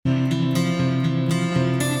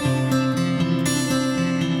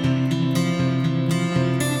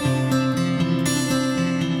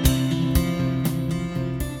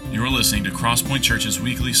Crosspoint Church's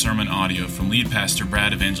weekly sermon audio from lead pastor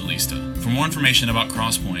Brad Evangelista. For more information about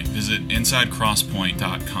Crosspoint, visit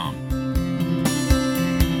insidecrosspoint.com.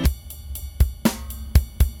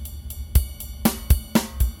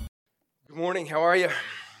 Good morning, how are you?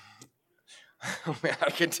 Oh man, I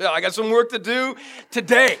can tell. I got some work to do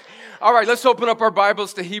today. All right, let's open up our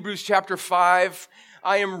Bibles to Hebrews chapter 5.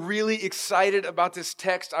 I am really excited about this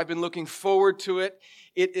text. I've been looking forward to it.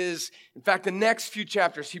 It is, in fact, the next few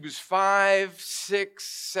chapters, Hebrews 5, 6,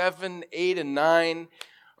 7, 8, and 9,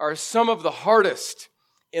 are some of the hardest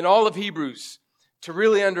in all of Hebrews to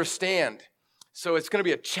really understand. So it's going to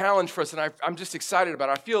be a challenge for us, and I'm just excited about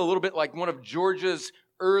it. I feel a little bit like one of Georgia's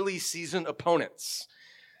early season opponents,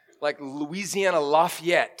 like Louisiana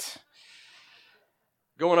Lafayette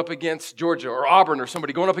going up against Georgia, or Auburn or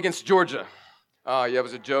somebody going up against Georgia. Yeah, it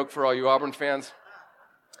was a joke for all you Auburn fans.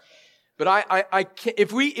 But I can't,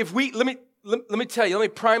 let me tell you, let me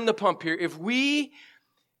prime the pump here. If we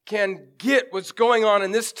can get what's going on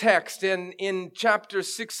in this text in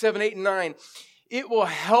chapters 6, 7, 8, and 9, it will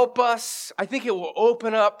help us. I think it will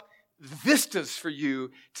open up vistas for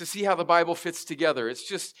you to see how the Bible fits together.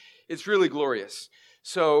 It's really glorious.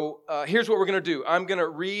 So here's what we're going to do. I'm going to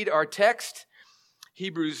read our text,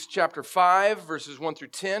 Hebrews chapter 5, verses 1 through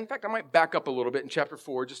 10. In fact, I might back up a little bit in chapter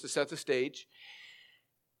 4 just to set the stage.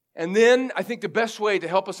 And then I think the best way to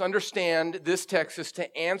help us understand this text is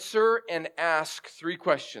to answer and ask three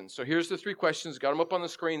questions. So here's the three questions. Got them up on the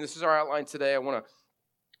screen. This is our outline today. I want to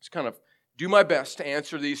just kind of do my best to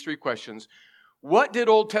answer these three questions. What did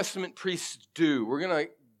Old Testament priests do? We're going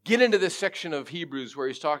to get into this section of Hebrews where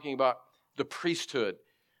he's talking about the priesthood.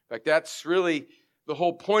 In fact, that's really the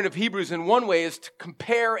whole point of Hebrews in one way, is to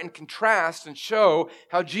compare and contrast and show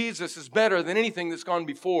how Jesus is better than anything that's gone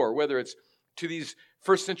before, whether it's to these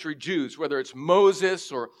first century Jews, whether it's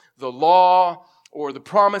Moses or the law or the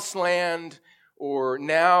promised land or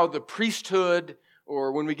now the priesthood,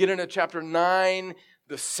 or when we get into chapter 9,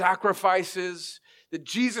 the sacrifices, that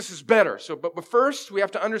Jesus is better. But first, we have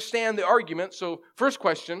to understand the argument. So first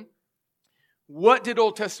question, what did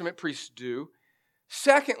Old Testament priests do?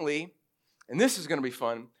 Secondly, and this is going to be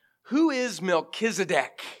fun, who is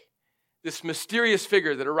Melchizedek, this mysterious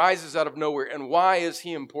figure that arises out of nowhere, and why is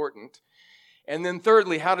he important? And then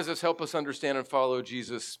thirdly, how does this help us understand and follow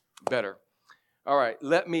Jesus better? All right,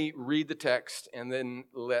 let me read the text, and then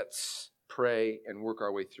let's pray and work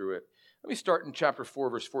our way through it. Let me start in chapter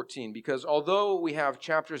 4, verse 14, because although we have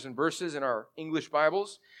chapters and verses in our English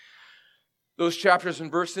Bibles, those chapters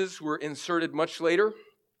and verses were inserted much later,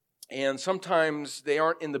 and sometimes they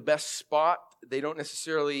aren't in the best spot. They don't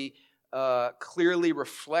necessarily clearly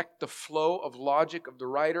reflect the flow of logic of the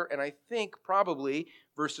writer, and I think probably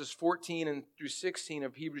verses 14 and through 16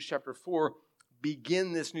 of Hebrews chapter 4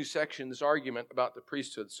 begin this new section, this argument about the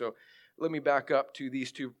priesthood. So let me back up to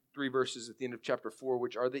these three verses at the end of chapter 4,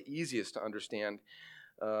 which are the easiest to understand,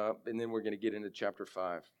 and then we're going to get into chapter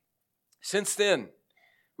 5. Since then,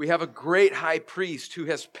 we have a great high priest who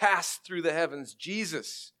has passed through the heavens,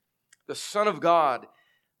 Jesus, the Son of God.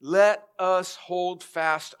 Let us hold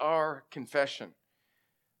fast our confession.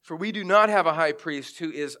 For we do not have a high priest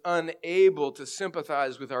who is unable to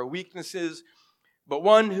sympathize with our weaknesses, but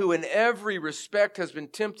one who in every respect has been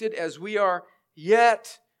tempted as we are,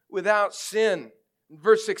 yet without sin.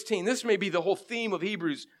 Verse 16, this may be the whole theme of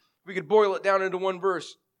Hebrews. We could boil it down into one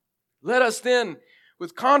verse. Let us then,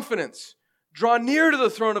 with confidence, draw near to the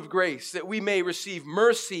throne of grace, that we may receive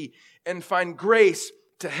mercy and find grace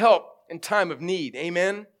to help in time of need.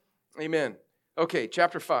 Amen? Amen. Okay,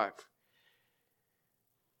 chapter 5.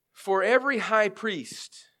 For every high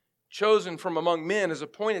priest chosen from among men is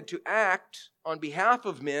appointed to act on behalf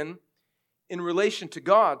of men in relation to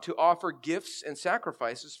God, to offer gifts and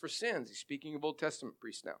sacrifices for sins. He's speaking of Old Testament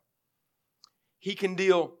priests now. He can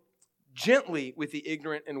deal gently with the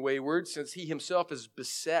ignorant and wayward, since he himself is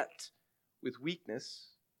beset with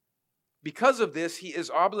weakness. Because of this, he is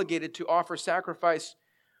obligated to offer sacrifice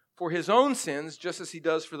for his own sins, just as he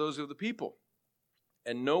does for those of the people.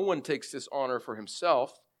 And no one takes this honor for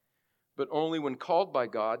himself, but only when called by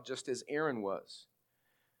God, just as Aaron was.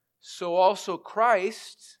 So also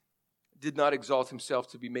Christ did not exalt himself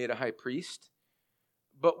to be made a high priest,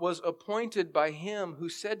 but was appointed by him who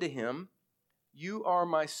said to him, "You are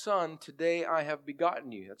my son, today I have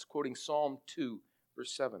begotten you." That's quoting Psalm 2,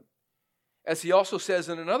 verse 7. As he also says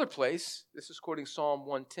in another place, this is quoting Psalm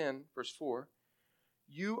 110, verse 4,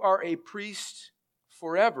 "You are a priest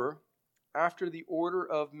forever after the order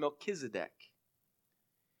of Melchizedek."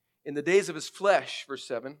 In the days of his flesh, verse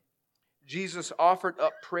 7, Jesus offered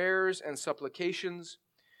up prayers and supplications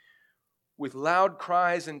with loud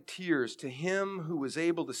cries and tears to him who was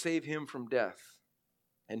able to save him from death.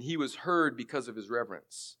 And he was heard because of his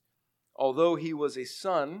reverence. Although he was a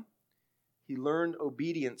son, he learned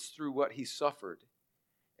obedience through what he suffered.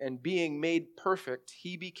 And being made perfect,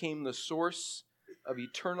 he became the source of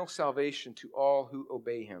eternal salvation to all who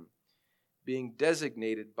obey him, being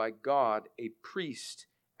designated by God a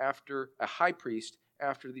high priest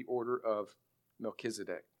after the order of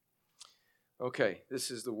Melchizedek. Okay, this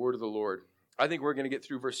is the word of the Lord. I think we're going to get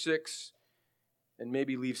through verse 6 and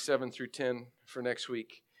maybe leave 7 through 10 for next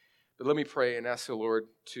week. But let me pray and ask the Lord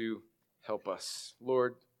to help us.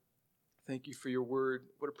 Lord, thank you for your word.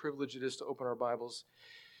 What a privilege it is to open our Bibles.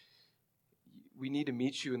 We need to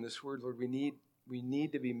meet you in this word, Lord. We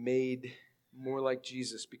need to be made more like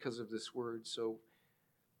Jesus because of this word. So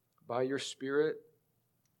by your Spirit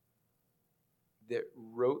that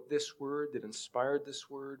wrote this word, that inspired this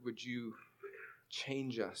word, would you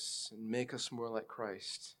change us and make us more like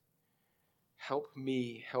Christ? Help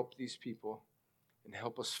me, help these people, and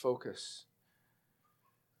help us focus.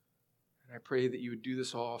 And I pray that you would do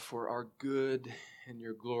this all for our good and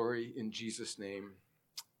your glory in Jesus' name.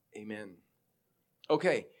 Amen.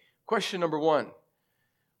 Okay, question number 1.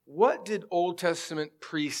 What did Old Testament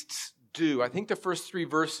priests do? I think the first 3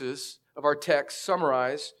 verses of our text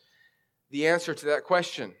summarize the answer to that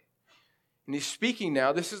question. And he's speaking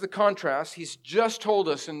now. This is the contrast. He's just told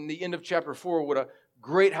us in the end of chapter 4 what a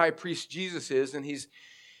great high priest Jesus is. And he's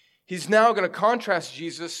now going to contrast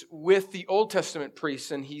Jesus with the Old Testament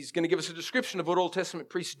priests. And he's going to give us a description of what Old Testament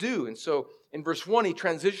priests do. And so in verse 1, he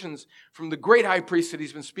transitions from the great high priest that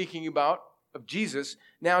he's been speaking about, of Jesus,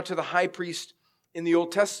 now to the high priest in the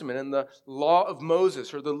Old Testament and the law of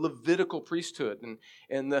Moses, or the Levitical priesthood,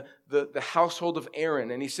 and the household of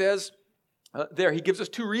Aaron. And he says, he gives us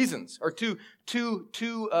 2 reasons, or two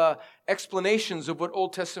explanations of what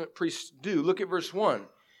Old Testament priests do. Look at verse 1.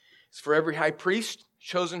 It's for every high priest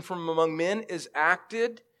chosen from among men is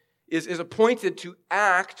appointed to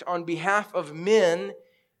act on behalf of men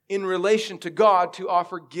in relation to God, to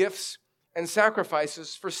offer gifts and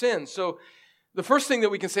sacrifices for sin. So the first thing that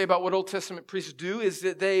we can say about what Old Testament priests do is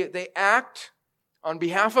that they act on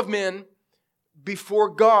behalf of men before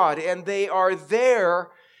God, and they are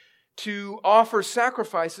there to offer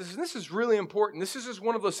sacrifices. And this is really important. This is just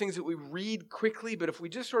one of those things that we read quickly, but if we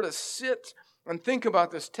just sort of sit and think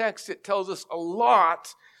about this text, it tells us a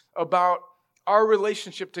lot about our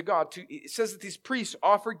relationship to God. It says that these priests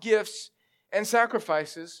offer gifts and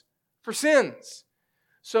sacrifices for sins.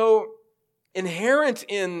 So inherent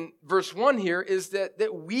in verse 1 here is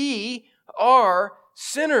that we are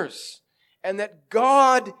sinners, and that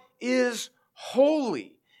God is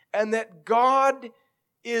holy, and that God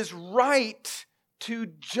is right to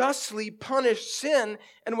justly punish sin.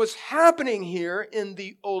 And what's happening here in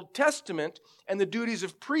the Old Testament and the duties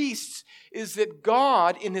of priests is that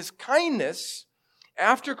God, in his kindness,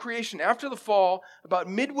 after creation, after the fall, about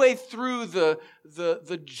midway through the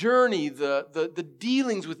journey, the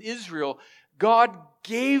dealings with Israel, God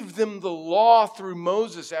gave them the law through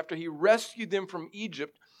Moses after he rescued them from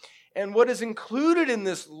Egypt. And what is included in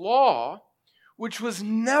this law, which was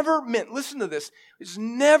never meant, listen to this, it's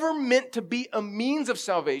never meant to be a means of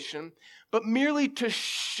salvation, but merely to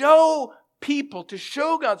show people, to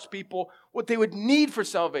show God's people what they would need for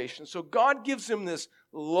salvation. So God gives them this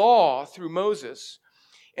law through Moses,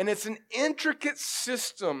 and it's an intricate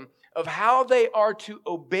system of how they are to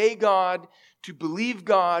obey God, to believe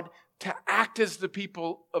God, to act as the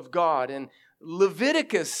people of God. And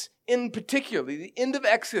Leviticus in particular, the end of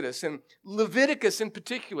Exodus and Leviticus in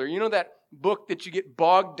particular, you know that book that you get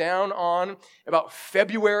bogged down on about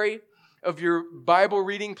February of your Bible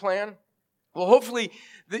reading plan? Well, hopefully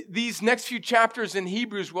these next few chapters in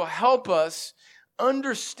Hebrews will help us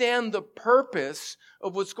understand the purpose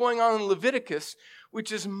of what's going on in Leviticus,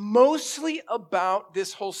 which is mostly about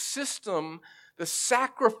this whole system, the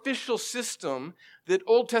sacrificial system that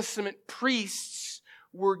Old Testament priests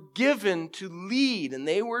were given to lead, and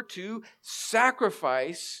they were to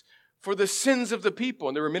sacrifice for the sins of the people.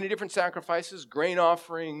 And there were many different sacrifices, grain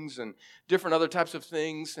offerings and different other types of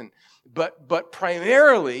things. But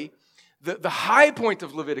primarily, the high point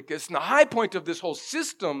of Leviticus and the high point of this whole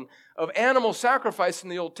system of animal sacrifice in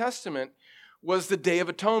the Old Testament was the Day of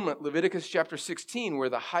Atonement, Leviticus chapter 16, where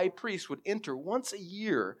the high priest would enter once a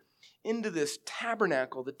year into this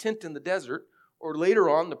tabernacle, the tent in the desert, or later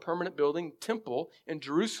on the permanent building, temple in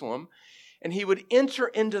Jerusalem, and he would enter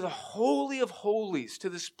into the Holy of Holies, to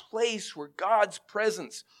this place where God's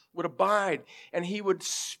presence would abide, and he would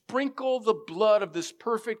sprinkle the blood of this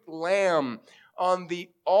perfect lamb on the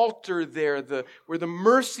altar there, where the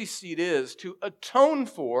mercy seat is, to atone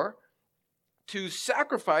for to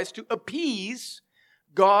sacrifice, to appease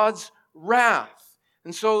God's wrath.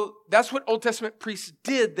 And so that's what Old Testament priests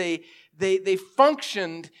did. They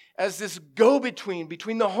functioned as this go-between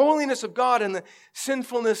between the holiness of God and the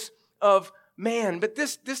sinfulness of man. But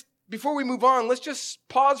this before we move on, let's just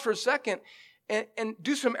pause for a second and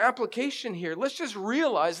do some application here. Let's just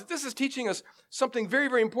realize that this is teaching us something very,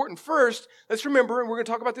 very important. First, let's remember, and we're going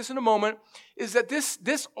to talk about this in a moment, is that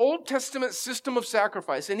this Old Testament system of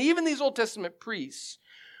sacrifice, and even these Old Testament priests,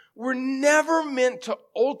 were never meant to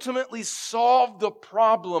ultimately solve the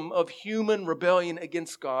problem of human rebellion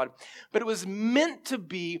against God, but it was meant to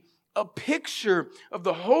be a picture of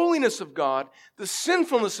the holiness of God, the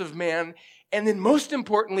sinfulness of man, and then most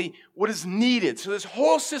importantly, what is needed. So this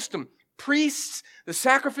whole system, priests, the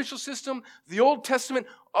sacrificial system, the Old Testament,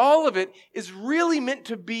 all of it is really meant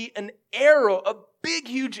to be an arrow, a big,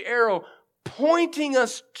 huge arrow, pointing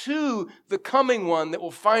us to the coming one that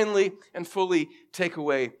will finally and fully take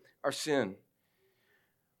away our sin.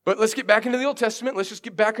 But let's get back into the Old Testament. Let's just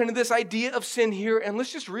get back into this idea of sin here, and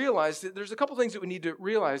let's just realize that there's a couple things that we need to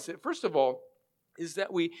realize. That first of all is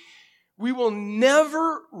that we will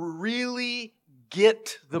never really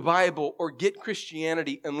get the Bible or get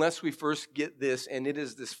Christianity unless we first get this, and it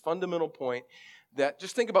is this fundamental point that,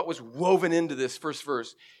 just think about what's woven into this first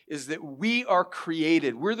verse, is that we are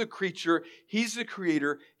created. We're the creature. He's the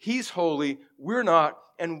creator. He's holy. We're not,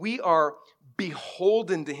 and we are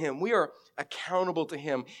beholden to Him. We are accountable to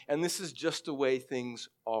Him, and this is just the way things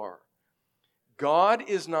are. God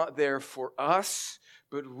is not there for us,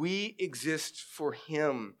 but we exist for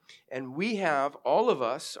Him. And we have, all of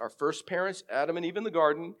us, our first parents, Adam and Eve in the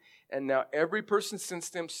garden, and now every person since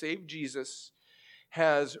them, save Jesus,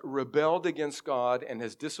 has rebelled against God and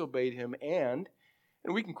has disobeyed Him. And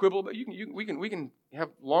we can quibble, but we can have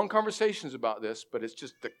long conversations about this, but it's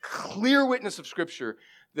just the clear witness of Scripture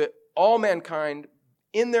that all mankind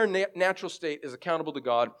in their natural state is accountable to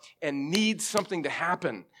God and needs something to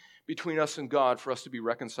happen between us and God for us to be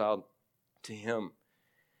reconciled to Him.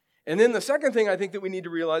 And then the second thing I think that we need to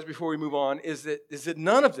realize before we move on is that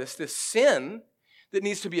none of this sin that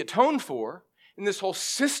needs to be atoned for in this whole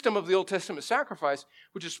system of the Old Testament sacrifice,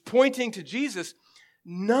 which is pointing to Jesus,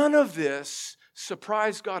 none of this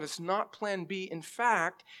surprised God. It's not plan B. In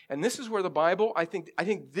fact, and this is where the Bible, I think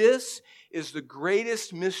this is the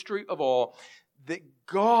greatest mystery of all, that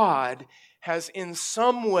God has in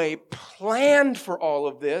some way planned for all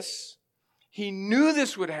of this. He knew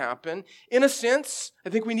this would happen. In a sense, I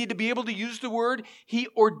think we need to be able to use the word, He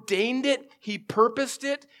ordained it, He purposed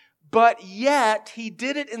it, but yet He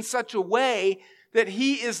did it in such a way that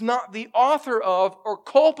He is not the author of or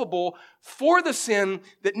culpable for the sin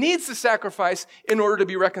that needs the sacrifice in order to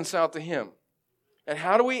be reconciled to Him. And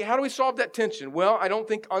how do we solve that tension? Well, I don't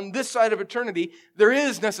think on this side of eternity there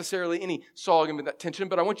is necessarily any solving of that tension,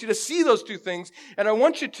 but I want you to see those two things, and I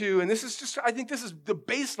want you to, and this is just, I think this is the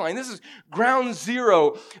baseline, this is ground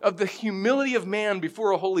zero of the humility of man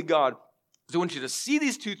before a holy God. So I want you to see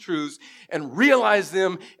these two truths and realize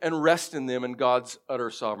them and rest in them in God's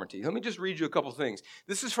utter sovereignty. Let me just read you a couple things.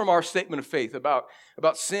 This is from our statement of faith about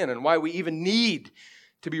sin and why we even need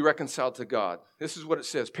to be reconciled to God. This is what it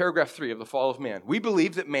says, paragraph 3 of the fall of man. We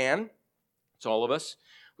believe that man, it's all of us,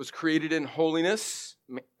 was created in holiness.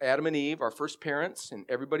 Adam and Eve, our first parents, and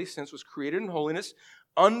everybody since was created in holiness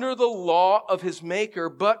under the law of his maker,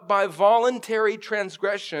 but by voluntary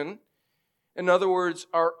transgression, in other words,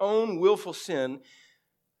 our own willful sin,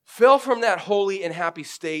 fell from that holy and happy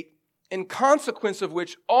state, in consequence of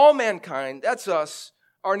which all mankind, that's us,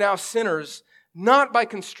 are now sinners, not by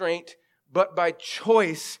constraint, but by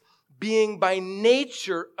choice, being by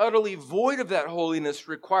nature utterly void of that holiness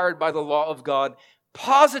required by the law of God,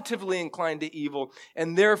 positively inclined to evil,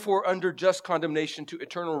 and therefore under just condemnation to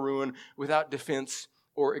eternal ruin without defense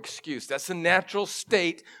or excuse. That's the natural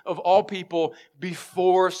state of all people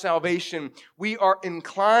before salvation. We are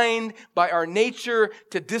inclined by our nature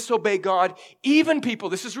to disobey God. Even people,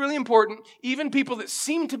 this is really important, even people that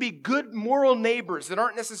seem to be good moral neighbors that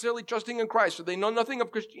aren't necessarily trusting in Christ or they know nothing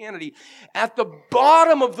of Christianity, at the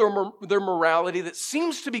bottom of their morality that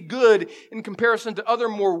seems to be good in comparison to other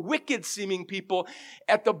more wicked seeming people,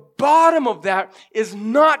 at the bottom of that is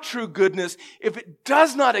not true goodness. If it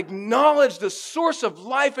does not acknowledge the source of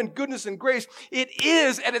life and goodness and grace, it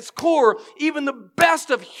is at its core, even the best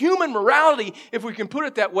of human morality, if we can put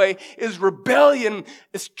it that way, is rebellion,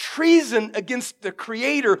 is treason against the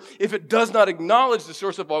Creator if it does not acknowledge the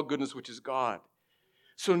source of all goodness, which is God.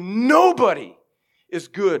 So nobody is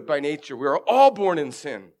good by nature. We are all born in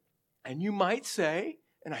sin. And you might say,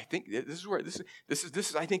 and I think this is where this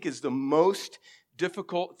is I think is the most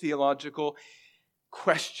difficult theological.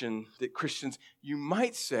 question that Christians, you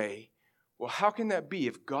might say, well, how can that be?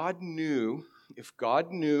 If God knew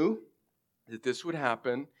that this would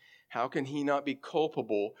happen, how can he not be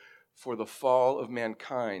culpable for the fall of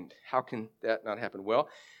mankind? How can that not happen? Well,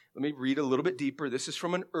 let me read a little bit deeper. This is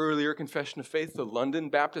from an earlier confession of faith, the London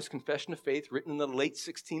Baptist Confession of Faith, written in the late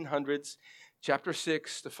 1600s, chapter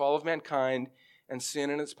 6, the fall of mankind and sin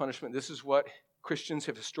and its punishment. This is what Christians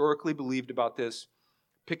have historically believed about this.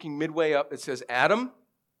 Picking midway up, it says, Adam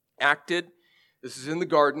acted, this is in the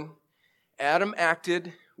garden, Adam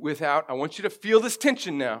acted without, I want you to feel this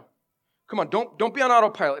tension now. Come on, don't be on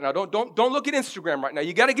autopilot now. Don't look at Instagram right now.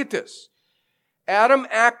 You got to get this. Adam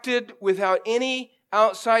acted without any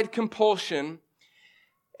outside compulsion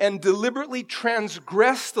and deliberately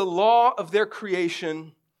transgressed the law of their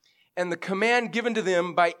creation and the command given to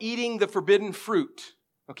them by eating the forbidden fruit.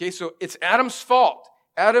 Okay, so it's Adam's fault.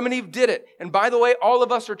 Adam and Eve did it. And by the way, all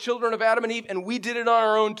of us are children of Adam and Eve, and we did it on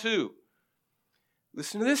our own too.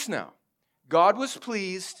 Listen to this now. God was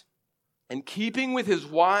pleased, in keeping with his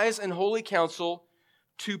wise and holy counsel,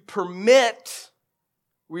 to permit,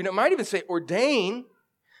 we might even say ordain,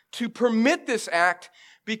 to permit this act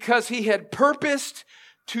because he had purposed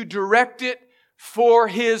to direct it for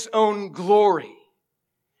his own glory.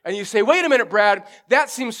 And you say, wait a minute, Brad, that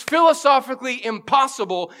seems philosophically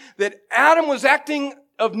impossible that Adam was acting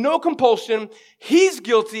of no compulsion, he's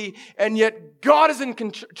guilty, and yet God is in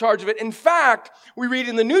charge of it. In fact, we read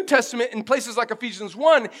in the New Testament in places like Ephesians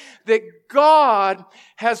 1 that God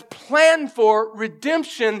has planned for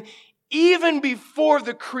redemption even before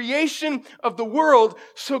the creation of the world.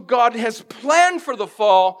 So God has planned for the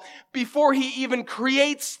fall before he even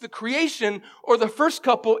creates the creation or the first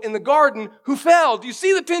couple in the garden who fell. Do you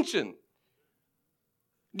see the tension?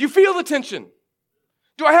 Do you feel the tension?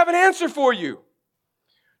 Do I have an answer for you?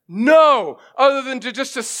 No, other than to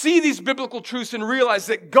see these biblical truths and realize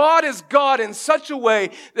that God is God in such a way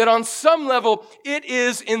that on some level it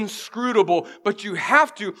is inscrutable. But you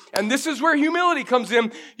have to, and this is where humility comes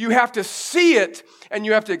in, you have to see it and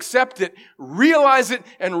you have to accept it, realize it,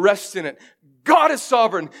 and rest in it. God is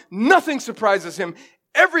sovereign. Nothing surprises him.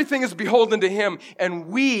 Everything is beholden to him, and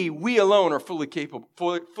we alone are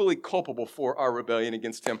fully culpable for our rebellion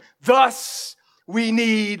against him. Thus, we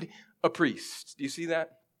need a priest. Do you see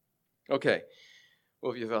that? Okay,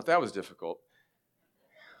 well, if you thought that was difficult,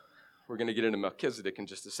 we're going to get into Melchizedek in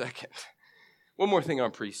just a second. One more thing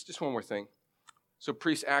on priests, just one more thing. So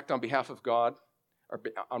priests act on behalf of God, or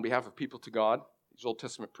on behalf of people to God, these Old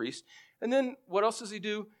Testament priests. And then what else does he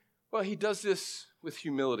do? Well, he does this with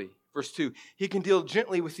humility. Verse 2, he can deal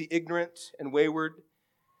gently with the ignorant and wayward,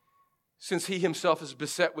 since he himself is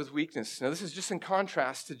beset with weakness. Now, this is just in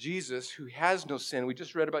contrast to Jesus, who has no sin. We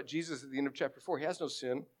just read about Jesus at the end of chapter 4. He has no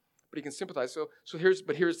sin, but he can sympathize. So here's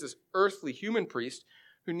this earthly human priest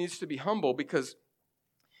who needs to be humble because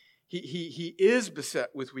he is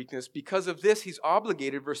beset with weakness. Because of this, he's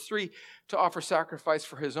obligated, verse 3, to offer sacrifice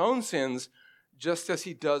for his own sins, just as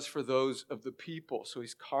he does for those of the people. So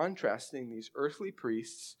he's contrasting these earthly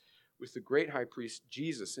priests with the great high priest,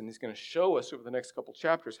 Jesus, and he's going to show us over the next couple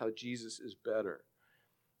chapters how Jesus is better.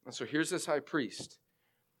 And so here's this high priest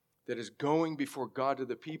that is going before God to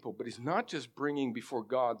the people, but he's not just bringing before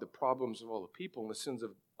God the problems of all the people and the sins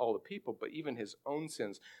of all the people, but even his own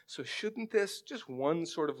sins. So shouldn't this, just one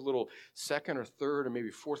sort of little second or third or maybe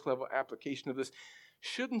fourth level application of this,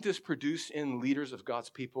 shouldn't this produce in leaders of God's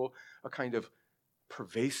people a kind of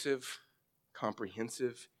pervasive,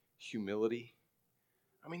 comprehensive humility?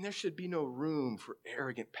 I mean, there should be no room for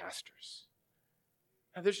arrogant pastors.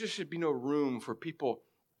 Now, there just should be no room for people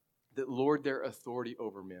that lord their authority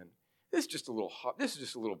over men. This is just a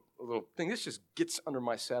little thing. This just gets under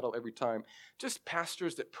my saddle every time. Just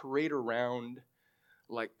pastors that parade around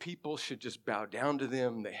like people should just bow down to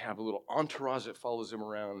them. They have a little entourage that follows them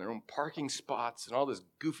around, their own parking spots and all this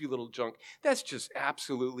goofy little junk. That's just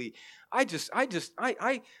absolutely, I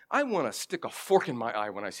want to stick a fork in my eye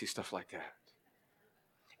when I see stuff like that.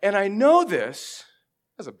 And I know this,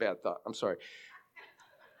 that's a bad thought, I'm sorry.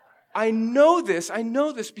 I know this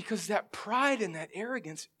because that pride and that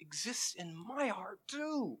arrogance exists in my heart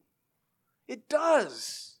too. It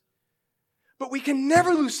does. But we can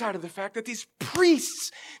never lose sight of the fact that these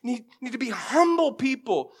priests need to be humble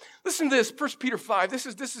people. Listen to this, 1 Peter 5. This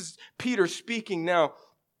is Peter speaking now,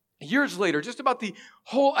 years later, just about the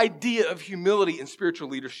whole idea of humility in spiritual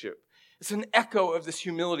leadership. It's an echo of this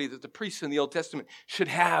humility that the priests in the Old Testament should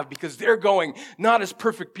have, because they're going not as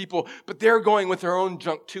perfect people, but they're going with their own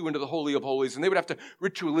junk too into the Holy of Holies, and they would have to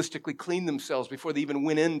ritualistically clean themselves before they even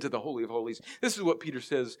went into the Holy of Holies. This is what Peter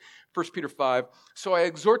says, 1 Peter 5. So I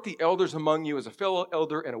exhort the elders among you as a fellow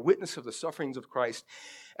elder and a witness of the sufferings of Christ,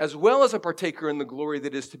 as well as a partaker in the glory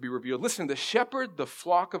that is to be revealed. Listen, to shepherd the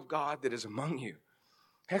flock of God that is among you,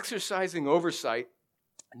 exercising oversight,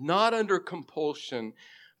 not under compulsion,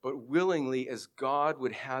 but willingly, as God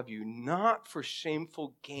would have you, not for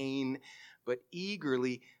shameful gain, but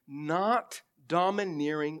eagerly, not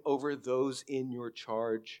domineering over those in your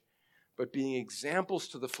charge, but being examples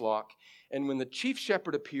to the flock. And when the chief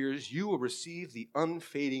shepherd appears, you will receive the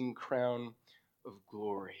unfading crown of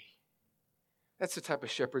glory. That's the type of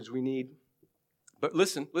shepherds we need. But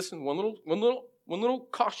listen, one little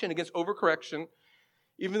caution against overcorrection.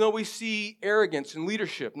 Even though we see arrogance in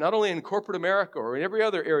leadership, not only in corporate America or in every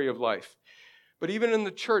other area of life, but even in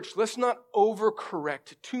the church, let's not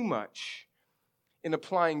overcorrect too much in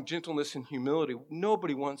applying gentleness and humility.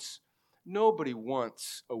 Nobody wants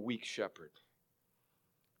a weak shepherd.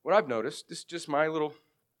 What I've noticed, this is just my little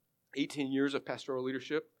 18 years of pastoral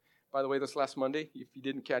leadership. By the way, this last Monday, if you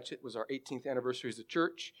didn't catch it, was our 18th anniversary as a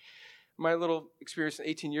church. My little experience in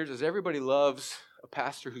 18 years is everybody loves a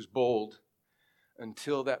pastor who's bold,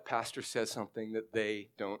 until that pastor says something that they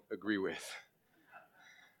don't agree with.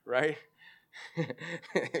 Right?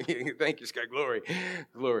 Thank you, Scott. Glory.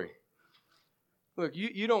 Glory. Look,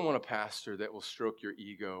 you don't want a pastor that will stroke your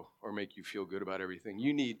ego or make you feel good about everything.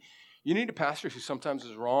 You need a pastor who sometimes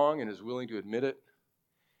is wrong and is willing to admit it.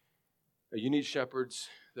 You need shepherds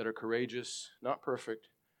that are courageous, not perfect,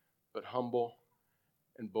 but humble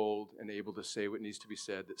and bold and able to say what needs to be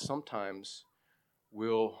said, that sometimes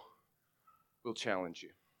will challenge you.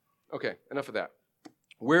 Okay, enough of that.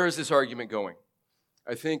 Where is this argument going?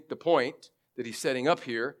 I think the point that he's setting up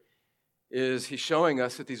here is he's showing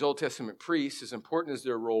us that these Old Testament priests, as important as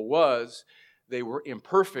their role was, they were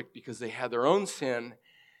imperfect because they had their own sin,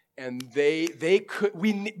 and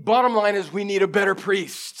bottom line is we need a better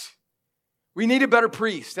priest. We need a better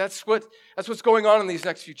priest. That's what's going on in these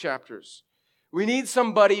next few chapters. We need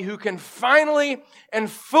somebody who can finally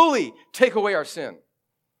and fully take away our sin.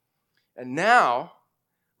 And now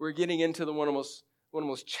we're getting into one of the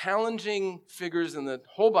most challenging figures in the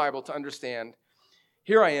whole Bible to understand.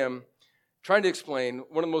 Here I am trying to explain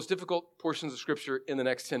one of the most difficult portions of Scripture in the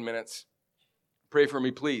next 10 minutes. Pray for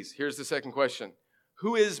me, please. Here's the second question.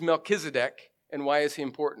 Who is Melchizedek and why is he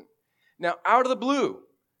important? Now, out of the blue,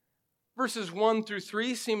 verses 1 through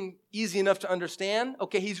 3 seem easy enough to understand.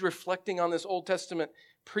 Okay, he's reflecting on this Old Testament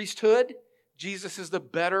priesthood. Jesus is the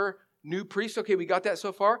better new priest. Okay, we got that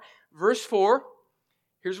so far. Verse 4,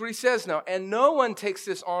 here's what he says now. And no one takes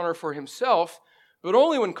this honor for himself, but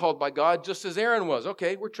only when called by God, just as Aaron was.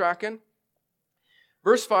 Okay, we're tracking.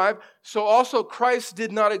 Verse 5, so also Christ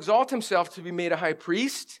did not exalt himself to be made a high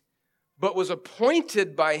priest, but was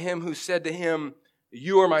appointed by him who said to him,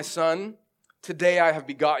 you are my son, today I have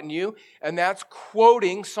begotten you. And that's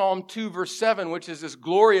quoting Psalm 2, verse 7, which is this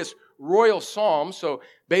glorious royal psalm. So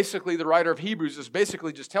basically the writer of Hebrews is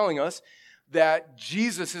basically just telling us that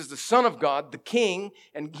Jesus is the Son of God, the King,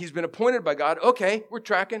 and he's been appointed by God. Okay, we're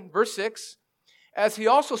tracking. Verse 6, as he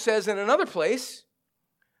also says in another place,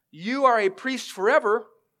 you are a priest forever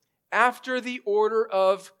after the order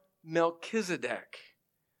of Melchizedek.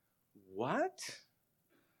 What?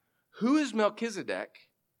 Who is Melchizedek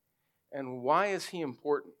and why is he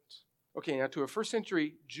important? Okay, now to a first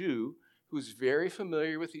century Jew who's very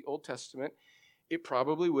familiar with the Old Testament, it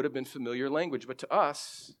probably would have been familiar language, but to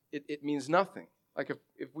us, it means nothing. Like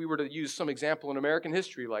if we were to use some example in American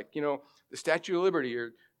history, like, the Statue of Liberty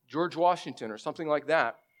or George Washington or something like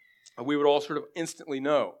that, we would all sort of instantly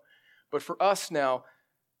know. But for us now,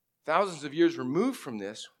 thousands of years removed from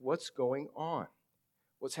this, what's going on?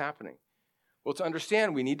 What's happening? Well, to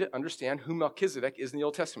understand, we need to understand who Melchizedek is in the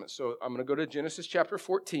Old Testament. So I'm going to go to Genesis chapter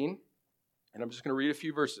 14, and I'm just going to read a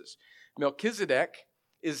few verses. Melchizedek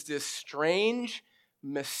is this strange,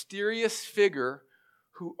 mysterious figure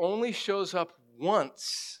who only shows up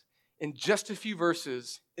once in just a few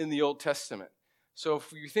verses in the Old Testament. So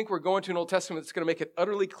if you think we're going to an Old Testament that's going to make it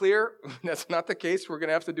utterly clear, that's not the case. We're going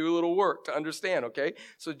to have to do a little work to understand, okay?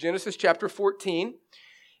 So Genesis chapter 14,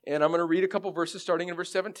 and I'm going to read a couple verses starting in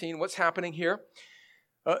verse 17. What's happening here?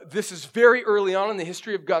 This is very early on in the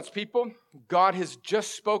history of God's people. God has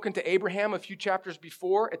just spoken to Abraham a few chapters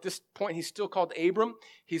before. At this point, he's still called Abram.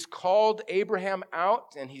 He's called Abraham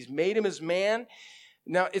out, and he's made him his man.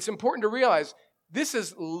 Now, it's important to realize This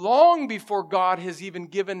is long before God has even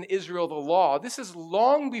given Israel the law. This is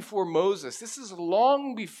long before Moses. This is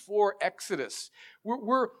long before Exodus.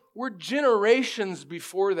 We're generations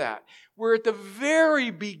before that. We're at the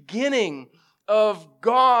very beginning of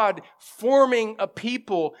God forming a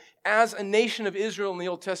people as a nation of Israel in the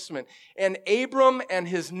Old Testament. And Abram and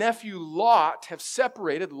his nephew Lot have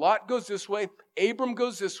separated. Lot goes this way, Abram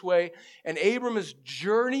goes this way, and Abram is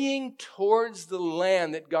journeying towards the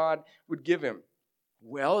land that God would give him.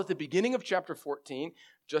 Well, at the beginning of chapter 14,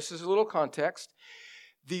 just as a little context,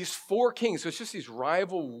 these four kings, so it's just these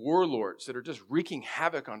rival warlords that are just wreaking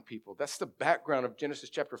havoc on people. That's the background of Genesis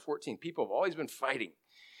chapter 14. People have always been fighting.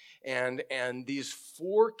 And these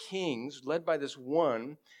four kings, led by this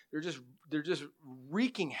one, they're just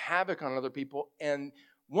wreaking havoc on other people. And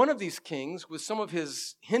one of these kings, with some of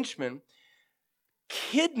his henchmen,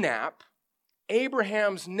 kidnap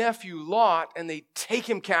Abraham's nephew Lot, and they take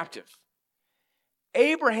him captive.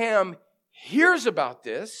 Abraham hears about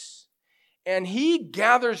this, and he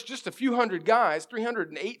gathers just a few hundred guys,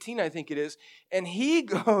 318 I think it is, and he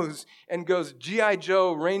goes G.I.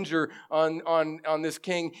 Joe Ranger on this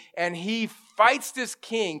king, and he fights this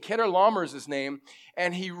king, Kedorlaomer is his name,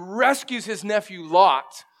 and he rescues his nephew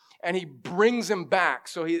Lot, and he brings him back.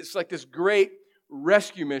 So it's like this great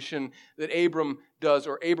rescue mission that Abraham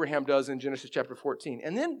does in Genesis chapter 14.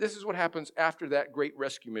 And then this is what happens after that great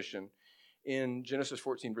rescue mission in Genesis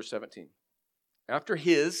 14, verse 17. After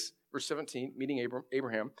his, verse 17, meeting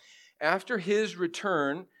Abraham, after his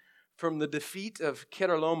return from the defeat of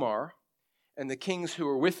Kedorlaomer and the kings who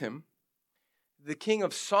were with him, the king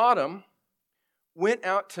of Sodom went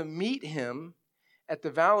out to meet him at the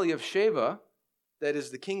valley of Sheva, that is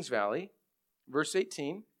the king's valley, verse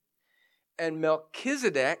 18, and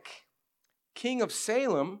Melchizedek, king of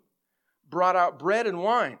Salem, brought out bread and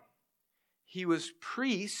wine. He was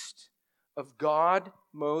priest of God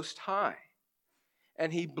Most High.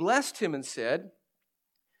 And he blessed him and said,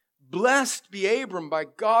 "Blessed be Abram by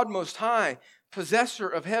God Most High, possessor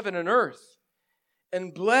of heaven and earth.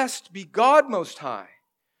 And blessed be God Most High,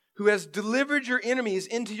 who has delivered your enemies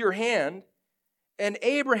into your hand." And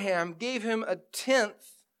Abraham gave him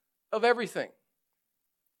 1/10 of everything.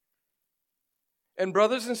 And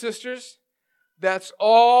brothers and sisters, that's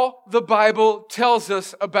all the Bible tells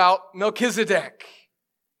us about Melchizedek.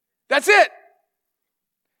 That's it.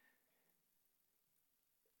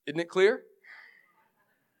 Isn't it clear?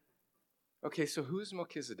 Okay, so who's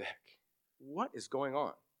Melchizedek? What is going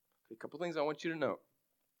on? A couple things I want you to know.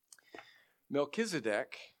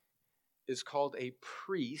 Melchizedek is called a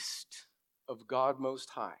priest of God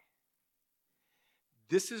Most High.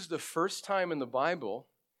 This is the first time in the Bible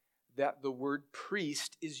that the word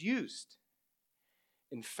priest is used.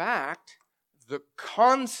 In fact, the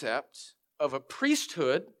concept of a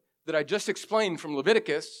priesthood that I just explained from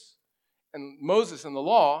Leviticus and Moses and the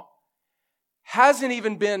law hasn't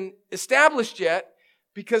even been established yet,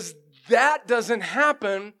 because that doesn't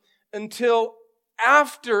happen until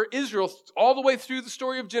after Israel, all the way through the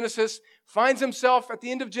story of Genesis, finds himself at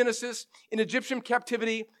the end of Genesis in Egyptian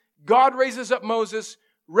captivity. God raises up Moses,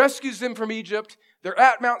 rescues them from Egypt. They're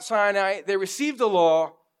at Mount Sinai. They receive the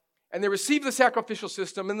law, and they receive the sacrificial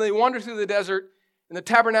system, and they wander through the desert in the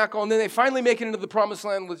tabernacle, and then they finally make it into the promised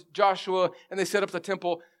land with Joshua, and they set up the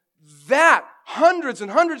temple. That, hundreds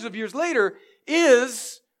and hundreds of years later,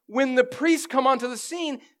 is when the priests come onto the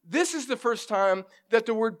scene. This is the first time that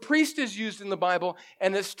the word priest is used in the Bible,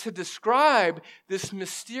 and it's to describe this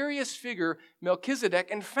mysterious figure, Melchizedek.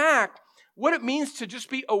 In fact, what it means to just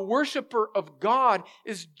be a worshiper of God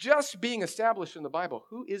is just being established in the Bible.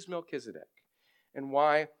 Who is Melchizedek? And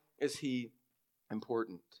why is he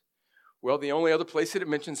important? Well, the only other place that it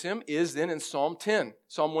mentions him is then in Psalm 10,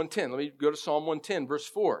 Psalm 110. Let me go to Psalm 110, verse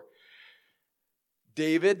 4.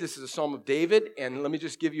 David, this is a Psalm of David, and let me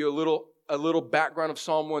just give you a little background of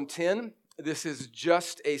Psalm 110. This is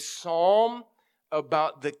just a psalm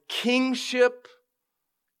about the kingship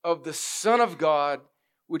of the Son of God,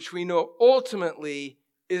 which we know ultimately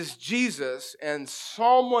is Jesus. And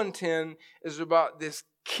Psalm 110 is about this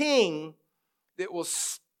king that will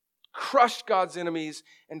crush God's enemies,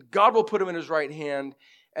 and God will put him in his right hand.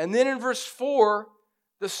 And then in verse 4,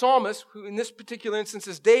 the psalmist, who in this particular instance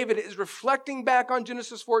is David, is reflecting back on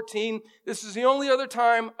Genesis 14. This is the only other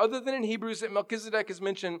time, other than in Hebrews, that Melchizedek is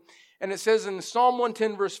mentioned. And it says in Psalm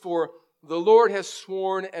 110, verse 4, "The Lord has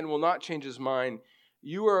sworn and will not change his mind.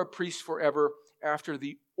 You are a priest forever after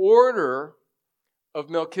the order of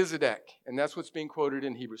Melchizedek." And that's what's being quoted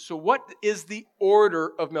in Hebrews. So what is the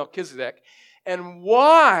order of Melchizedek? And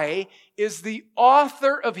why is the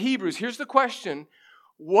author of Hebrews, here's the question,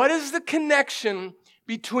 what is the connection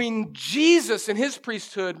between Jesus and his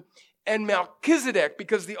priesthood and Melchizedek,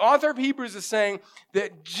 because the author of Hebrews is saying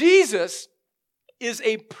that Jesus is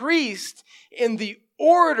a priest in the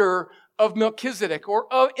order of Melchizedek, or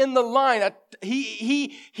in the line.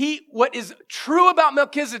 What is true about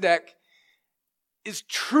Melchizedek is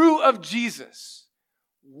true of Jesus.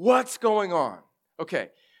 What's going on? Okay,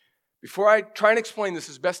 before I try and explain this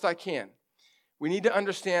as best I can, we need to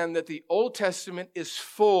understand that the Old Testament is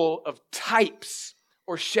full of types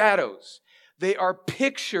or shadows. They are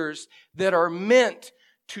pictures that are meant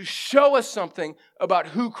to show us something about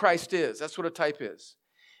who Christ is. That's what a type is.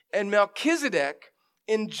 And Melchizedek,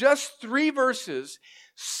 in just 3 verses,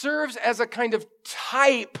 serves as a kind of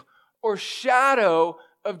type or shadow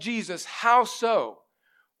of Jesus. How so?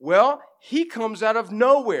 Well, he comes out of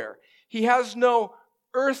nowhere. He has no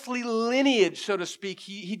earthly lineage, so to speak.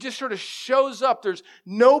 He just sort of shows up. There's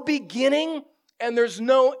no beginning and there's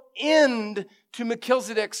no end to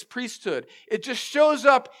Melchizedek's priesthood. It just shows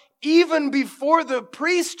up even before the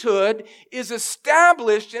priesthood is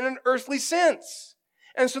established in an earthly sense.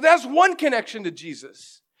 And so that's one connection to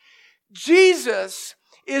Jesus. Jesus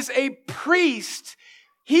is a priest.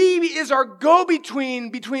 He is our go-between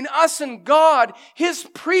between us and God. His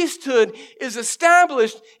priesthood is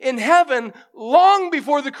established in heaven long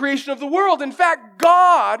before the creation of the world. In fact,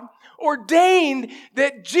 God ordained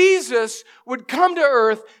that Jesus would come to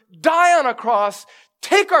earth, die on a cross,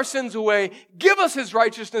 take our sins away, give us his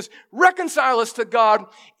righteousness, reconcile us to God,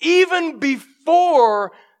 even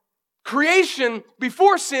before creation,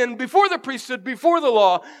 before sin, before the priesthood, before the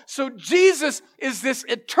law. So Jesus is this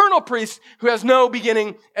eternal priest who has no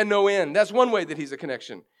beginning and no end. That's one way that he's a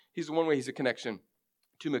connection. He's a connection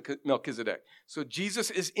to Melchizedek. So Jesus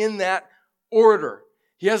is in that order.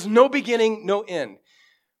 He has no beginning, no end.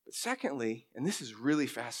 But secondly, and this is really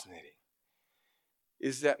fascinating,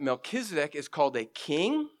 is that Melchizedek is called a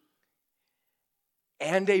king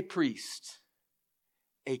and a priest.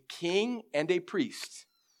 A king and a priest.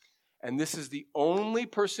 And this is the only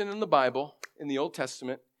person in the Bible, in the Old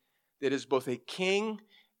Testament, that is both a king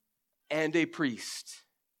and a priest.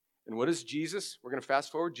 And what is Jesus? We're going to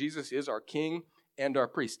fast forward. Jesus is our king and our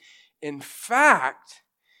priest. In fact,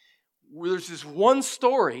 there's this one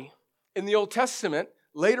story in the Old Testament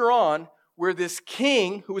later on where this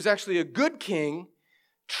king, who was actually a good king,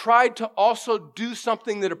 tried to also do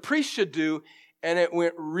something that a priest should do, and it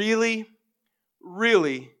went really,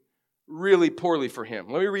 really poorly for him.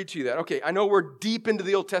 Let me read to you that. Okay, I know we're deep into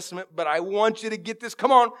the Old Testament, but I want you to get this.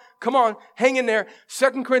 Come on, hang in there.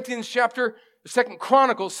 2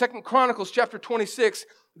 Chronicles chapter 26.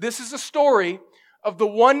 This is a story of the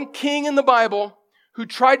one king in the Bible who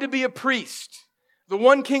tried to be a priest. The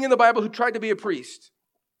one king in the Bible who tried to be a priest.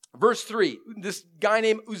 Verse 3, this guy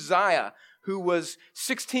named Uzziah, who was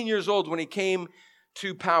 16 years old when he came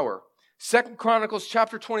to power. 2 Chronicles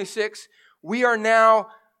chapter 26, we are now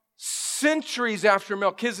centuries after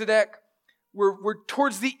Melchizedek. We're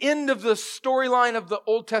towards the end of the storyline of the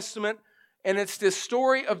Old Testament, and it's this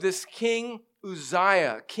story of this king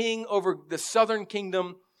Uzziah, king over the southern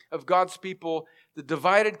kingdom of God's people, the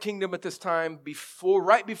divided kingdom at this time,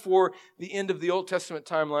 right before the end of the Old Testament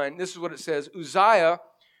timeline. This is what it says. Uzziah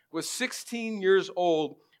was 16 years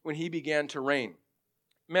old when he began to reign.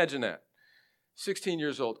 Imagine that. 16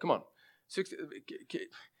 years old. Come on.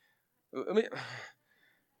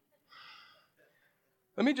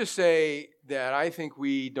 Let me just say that I think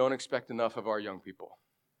we don't expect enough of our young people.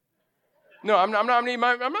 No, I'm not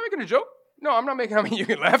making a joke. No, I'm not making, you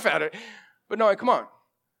can laugh at it. But no, come on.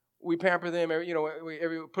 We pamper them,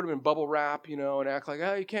 we put them in bubble wrap, and act like,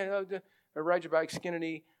 you can't ride your bike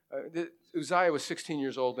skinny. Uzziah was 16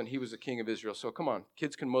 years old and he was the king of Israel. So come on,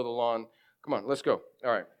 kids can mow the lawn. Come on, let's go.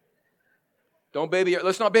 All right.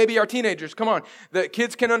 Let's not baby our teenagers. Come on. The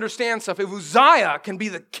kids can understand stuff. If Uzziah can be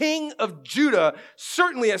the king of Judah,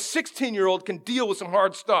 certainly a 16-year-old can deal with some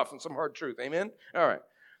hard stuff and some hard truth. Amen? All right.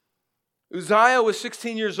 Uzziah was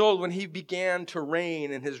 16 years old when he began to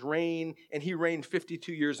reign, and he reigned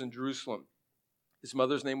 52 years in Jerusalem. His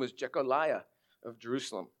mother's name was Jecoliah of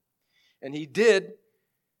Jerusalem. And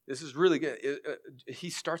this is really good. He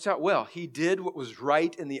starts out well. He did what was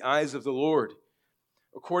right in the eyes of the Lord,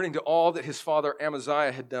 according to all that his father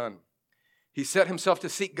Amaziah had done. He set himself to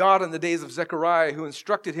seek God in the days of Zechariah, who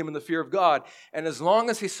instructed him in the fear of God. And as long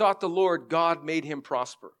as he sought the Lord, God made him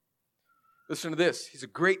prosper. Listen to this. He's a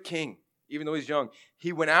great king, even though he's young.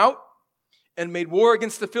 He went out and made war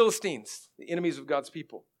against the Philistines, the enemies of God's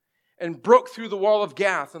people, and broke through the wall of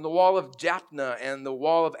Gath and the wall of Japhna and the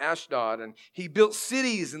wall of Ashdod. And he built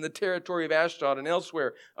cities in the territory of Ashdod and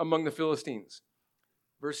elsewhere among the Philistines.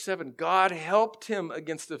 Verse 7, God helped him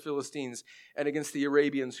against the Philistines and against the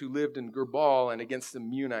Arabians who lived in Gerbal and against the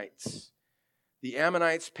Meunites. The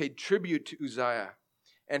Ammonites paid tribute to Uzziah,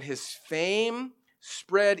 and his fame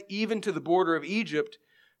spread even to the border of Egypt,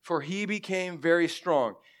 for he became very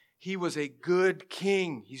strong. He was a good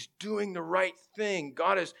king. He's doing the right thing.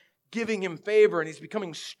 God is giving him favor, and he's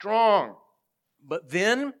becoming strong. But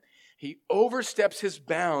then he oversteps his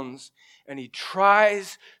bounds, and he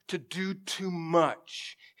tries to do too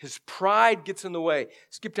much. His pride gets in the way.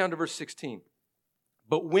 Skip down to verse 16.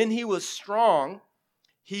 But when he was strong,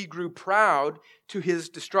 he grew proud to his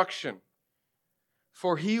destruction.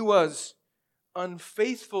 For he was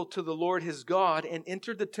unfaithful to the Lord his God and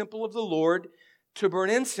entered the temple of the Lord to burn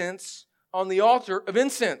incense on the altar of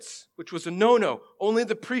incense, which was a no-no. Only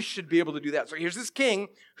the priest should be able to do that. So here's this king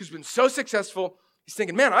who's been so successful. He's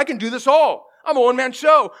thinking, man, I can do this all. I'm a one-man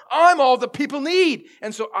show. I'm all the people need.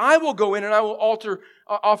 And so I will go in and I will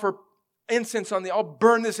offer incense I'll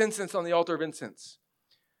burn this incense on the altar of incense.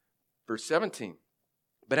 Verse 17.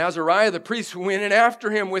 But Azariah the priest went in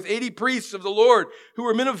after him with 80 priests of the Lord who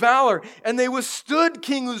were men of valor. And they withstood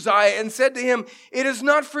King Uzziah and said to him, it is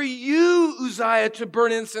not for you, Uzziah, to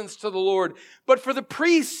burn incense to the Lord, but for the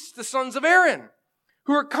priests, the sons of Aaron,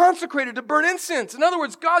 who are consecrated to burn incense. In other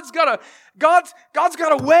words, God's got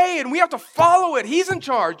a way and we have to follow it. He's in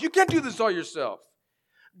charge. You can't do this all yourself.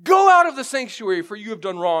 Go out of the sanctuary, for you have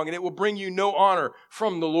done wrong, and it will bring you no honor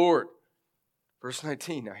from the Lord. Verse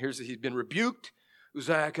 19. Now he's been rebuked.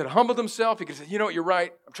 Uzziah could have humbled himself. He could have said, you know what, you're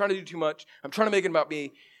right. I'm trying to do too much. I'm trying to make it about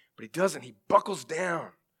me. But he doesn't. He buckles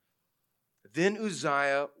down. Then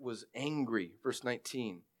Uzziah was angry. Verse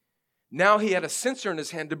 19. Now he had a censer in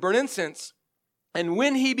his hand to burn incense. And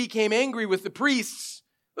when he became angry with the priests,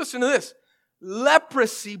 listen to this,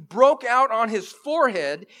 leprosy broke out on his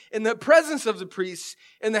forehead in the presence of the priests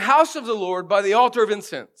in the house of the Lord by the altar of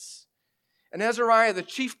incense. And Azariah, the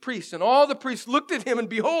chief priest, and all the priests looked at him, and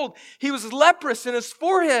behold, he was leprous in his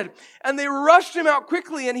forehead. And they rushed him out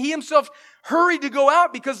quickly, and he himself hurried to go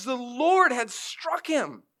out because the Lord had struck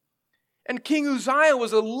him. And King Uzziah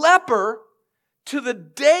was a leper to the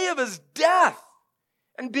day of his death.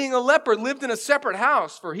 And being a leper, lived in a separate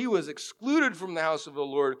house, for he was excluded from the house of the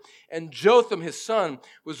Lord. And Jotham, his son,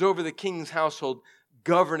 was over the king's household,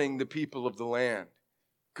 governing the people of the land.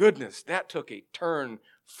 Goodness, that took a turn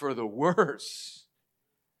for the worse.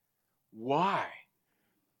 Why?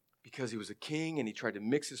 Because he was a king and he tried to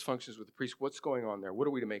mix his functions with the priest. What's going on there? What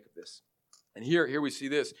are we to make of this? And here we see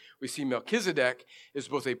this. We see Melchizedek is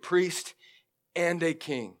both a priest and a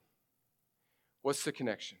king. What's the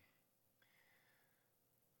connection?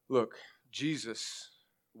 Look, Jesus,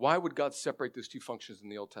 why would God separate those two functions in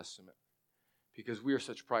the Old Testament? Because we are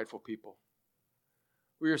such prideful people.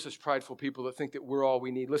 We are such prideful people that think that we're all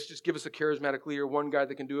we need. Let's just give us a charismatic leader, one guy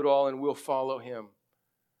that can do it all, and we'll follow him.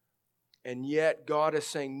 And yet God is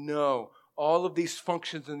saying, no, all of these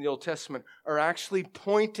functions in the Old Testament are actually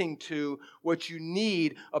pointing to what you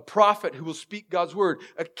need: a prophet who will speak God's word,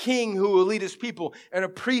 a king who will lead his people, and a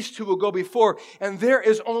priest who will go before. And there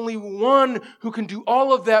is only one who can do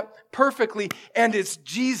all of that perfectly, and it's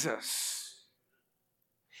Jesus.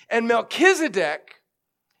 And Melchizedek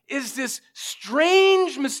is this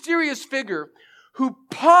strange, mysterious figure who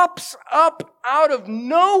pops up out of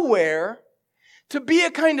nowhere to be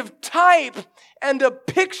a kind of type and a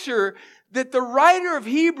picture that the writer of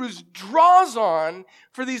Hebrews draws on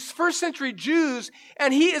for these first century Jews.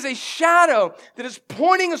 And he is a shadow that is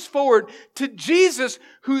pointing us forward to Jesus,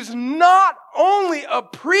 who's not only a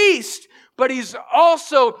priest, but he's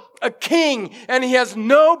also a king, and he has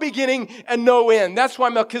no beginning and no end. That's why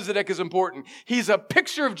Melchizedek is important. He's a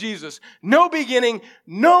picture of Jesus. No beginning,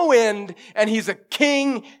 no end, and he's a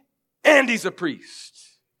king and he's a priest.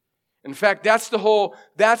 In fact, that's the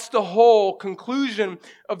whole conclusion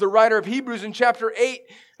of the writer of Hebrews in chapter 8.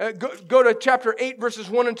 Go to chapter 8, verses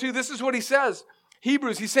 1 and 2. This is what he says.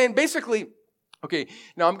 Hebrews, he's saying basically, okay,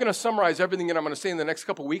 now I'm going to summarize everything that I'm going to say in the next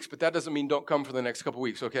couple weeks, but that doesn't mean don't come for the next couple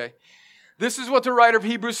weeks, okay? This is what the writer of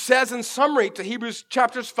Hebrews says in summary to Hebrews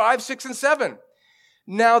chapters 5, 6, and 7.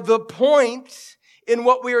 Now, the point in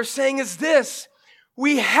what we are saying is this: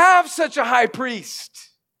 we have such a high priest,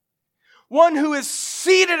 one who is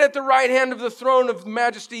seated at the right hand of the throne of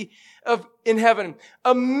majesty in heaven,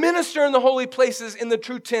 a minister in the holy places in the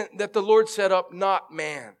true tent that the Lord set up, not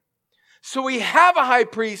man. So we have a high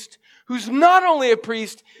priest who's not only a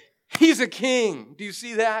priest, he's a king. Do you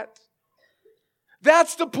see that?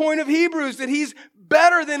 That's the point of Hebrews, that he's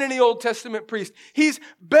better than any Old Testament priest. He's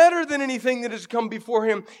better than anything that has come before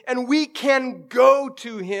him. And we can go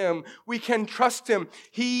to him. We can trust him.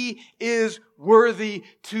 He is worthy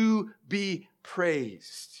to be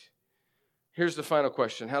praised. Here's the final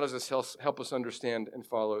question. How does this help us understand and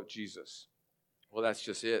follow Jesus? Well, that's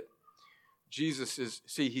just it. Jesus is,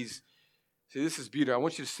 this is beautiful. I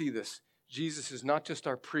want you to see this. Jesus is not just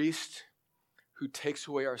our priest who takes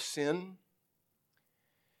away our sin.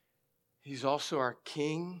 He's also our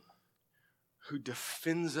king who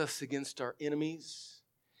defends us against our enemies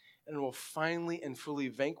and will finally and fully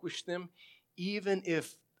vanquish them, even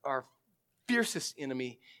if our fiercest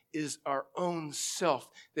enemy is our own self,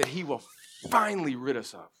 that he will finally rid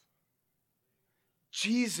us of.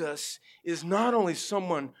 Jesus is not only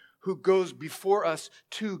someone who goes before us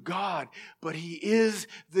to God, but he is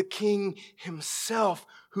the King himself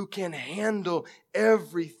who can handle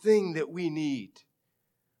everything that we need.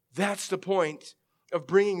 That's the point of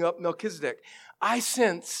bringing up Melchizedek. I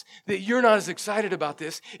sense that you're not as excited about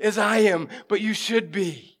this as I am, but you should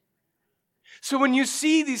be. So when you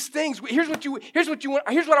see these things, here's what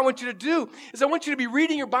I want you to do, is I want you to be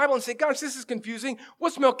reading your Bible and say, gosh, this is confusing.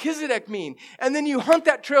 What's Melchizedek mean? And then you hunt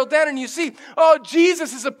that trail down and you see, oh,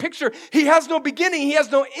 Jesus is a picture. He has no beginning. He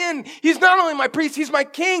has no end. He's not only my priest, he's my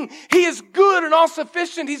king. He is good and all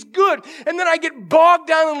sufficient. He's good. And then I get bogged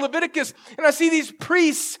down in Leviticus and I see these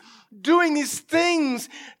priests doing these things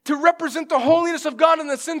to represent the holiness of God and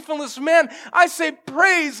the sinfulness of man. I say,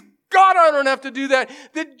 praise God, I don't have to do that.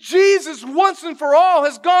 That Jesus once and for all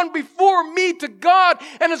has gone before me to God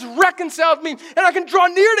and has reconciled me, and I can draw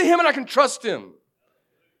near to him and I can trust him.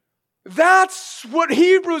 That's what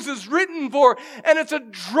Hebrews is written for, and it's a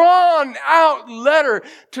drawn out letter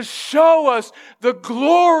to show us the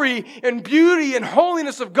glory and beauty and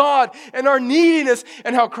holiness of God and our neediness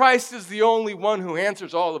and how Christ is the only one who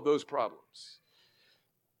answers all of those problems.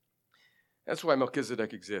 That's why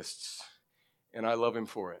Melchizedek exists, and I love him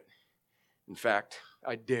for it. In fact,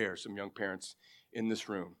 I dare some young parents in this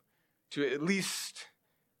room to at least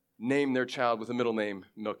name their child with a middle name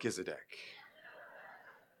Melchizedek.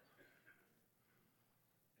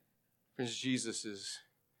 Friends, Jesus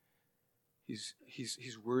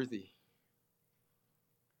he's worthy.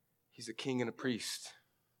 He's a king and a priest.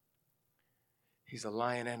 He's a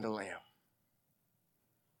lion and a lamb.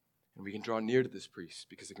 And we can draw near to this priest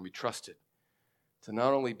because it can be trusted to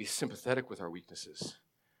not only be sympathetic with our weaknesses,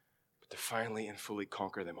 to finally and fully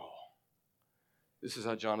conquer them all. This is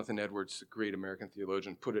how Jonathan Edwards, the great American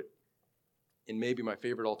theologian, put it in maybe my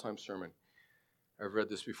favorite all-time sermon. I've read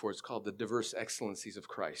this before. It's called The Diverse Excellencies of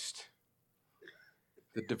Christ.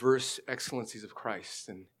 The diverse excellencies of Christ.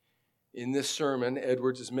 And in this sermon,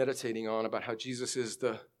 Edwards is meditating on about how Jesus is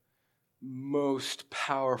the most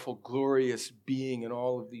powerful, glorious being in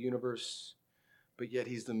all of the universe, but yet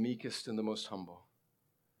he's the meekest and the most humble.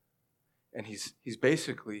 And he's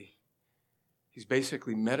basically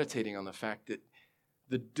meditating on the fact that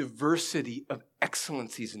the diversity of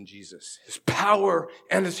excellencies in Jesus, his power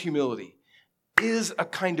and his humility, is a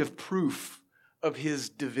kind of proof of his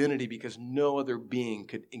divinity, because no other being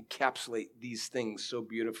could encapsulate these things so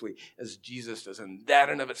beautifully as Jesus does. And that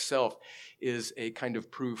in of itself is a kind of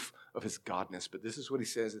proof of his godness. But this is what he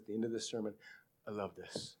says at the end of this sermon. I love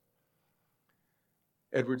this.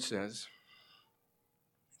 Edward says,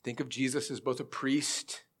 think of Jesus as both a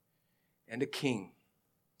priest and a king,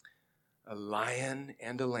 a lion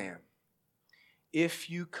and a lamb. If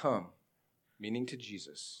you come, meaning to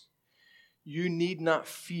Jesus, you need not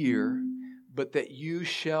fear, but that you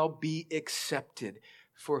shall be accepted,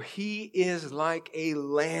 for he is like a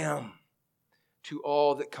lamb to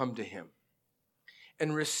all that come to him,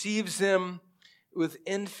 and receives them with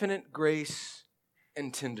infinite grace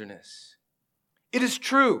and tenderness. It is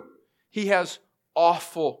true, he has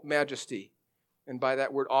awful majesty. And by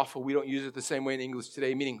that word awful, we don't use it the same way in English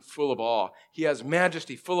today, meaning full of awe. He has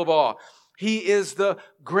majesty, full of awe. He is the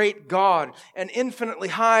great God and infinitely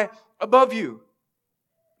high above you.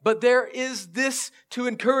 But there is this to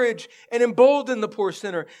encourage and embolden the poor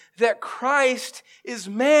sinner, that Christ is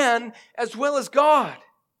man as well as God.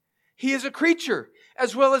 He is a creature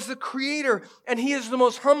as well as the creator, and he is the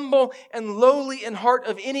most humble and lowly in heart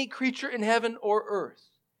of any creature in heaven or earth.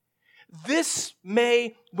 This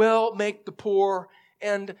may well make the poor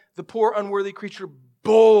and the poor unworthy creature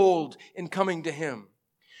bold in coming to him.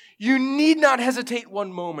 You need not hesitate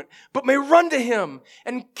one moment, but may run to him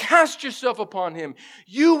and cast yourself upon him.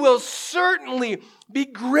 You will certainly be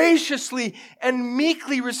graciously and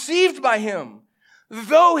meekly received by him,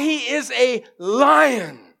 though he is a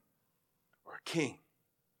lion or a king.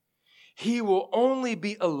 He will only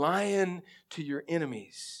be a lion to your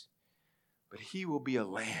enemies, but he will be a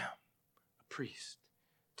lamb, priest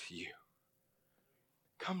to you.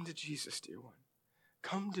 Come to Jesus, dear one.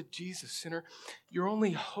 Come to Jesus, sinner. Your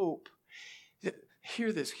only hope.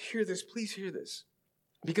 Hear this, please hear this.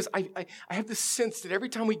 Because I have this sense that every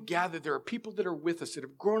time we gather, there are people that are with us that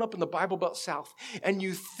have grown up in the Bible Belt South, and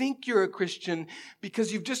you think you're a Christian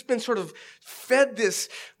because you've just been sort of fed this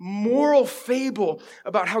moral fable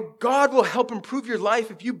about how God will help improve your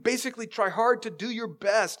life if you basically try hard to do your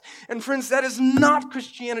best. And friends, that is not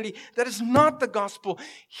Christianity. That is not the gospel.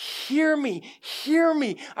 Hear me.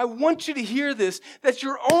 I want you to hear this. That's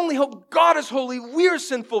your only hope. God is holy. We are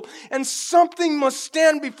sinful. And something must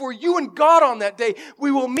stand before you and God on that day.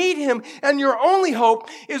 We will meet him, and your only hope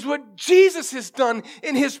is what Jesus has done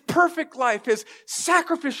in his perfect life, his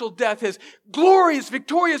sacrificial death, his glorious,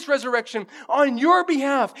 victorious resurrection on your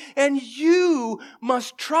behalf. And you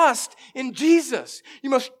must trust in Jesus. You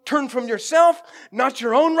must turn from yourself, not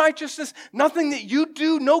your own righteousness, nothing that you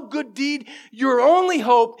do, no good deed. Your only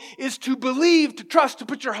hope is to believe, to trust, to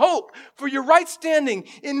put your hope for your right standing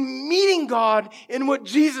in meeting God in what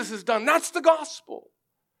Jesus has done. That's the gospel.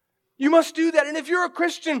 You must do that. And if you're a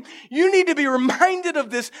Christian, you need to be reminded of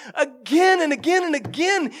this again and again and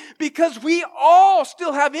again, because we all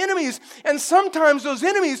still have enemies. And sometimes those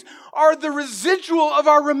enemies are the residual of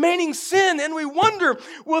our remaining sin. And we wonder,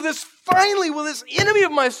 will this enemy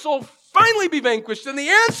of my soul finally be vanquished? And the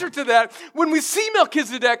answer to that, when we see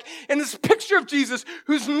Melchizedek and this picture of Jesus,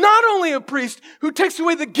 who's not only a priest who takes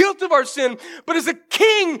away the guilt of our sin, but is a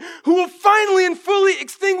king who will finally and fully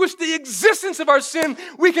extinguish the existence of our sin,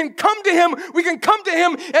 we can come to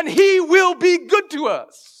him, and he will be good to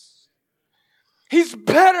us. He's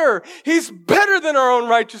better. He's better than our own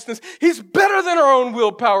righteousness. He's better than our own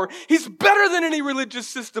willpower. He's better than any religious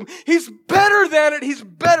system. He's better than it. He's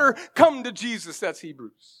better. Come to Jesus. That's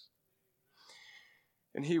Hebrews.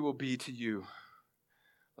 And he will be to you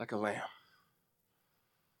like a lamb.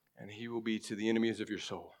 And he will be to the enemies of your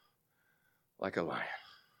soul like a lion.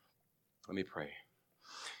 Let me pray.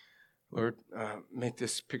 Lord, make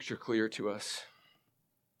this picture clear to us.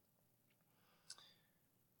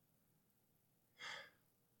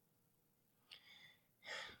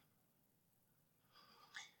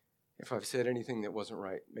 If I've said anything that wasn't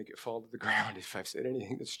right, make it fall to the ground. If I've said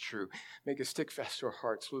anything that's true, make it stick fast to our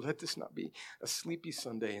hearts. Lord, let this not be a sleepy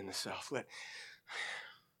Sunday in the South. There's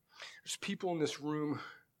people in this room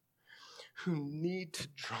who need to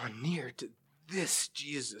draw near to this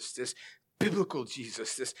Jesus, this biblical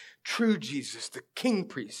Jesus, this true Jesus, the king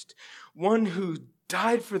priest, one who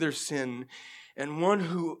died for their sin and one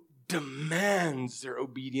who demands their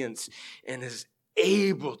obedience and is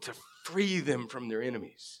able to free them from their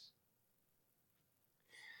enemies.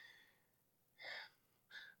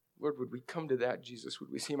 Lord, would we come to that Jesus?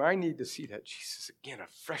 Would we see him? I need to see that Jesus again,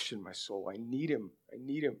 afresh in my soul. I need him.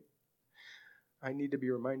 I need to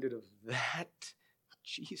be reminded of that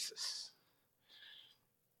Jesus.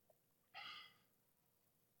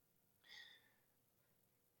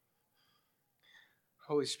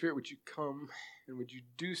 Holy Spirit, would you come and would you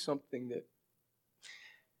do something that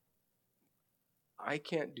I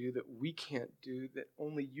can't do, that we can't do, that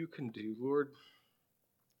only you can do? Lord,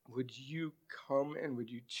 would you come and would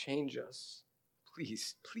you change us?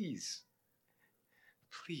 Please.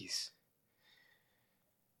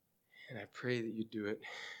 And I pray that you do it.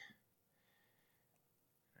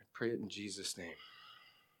 I pray it in Jesus' name.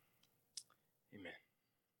 Amen.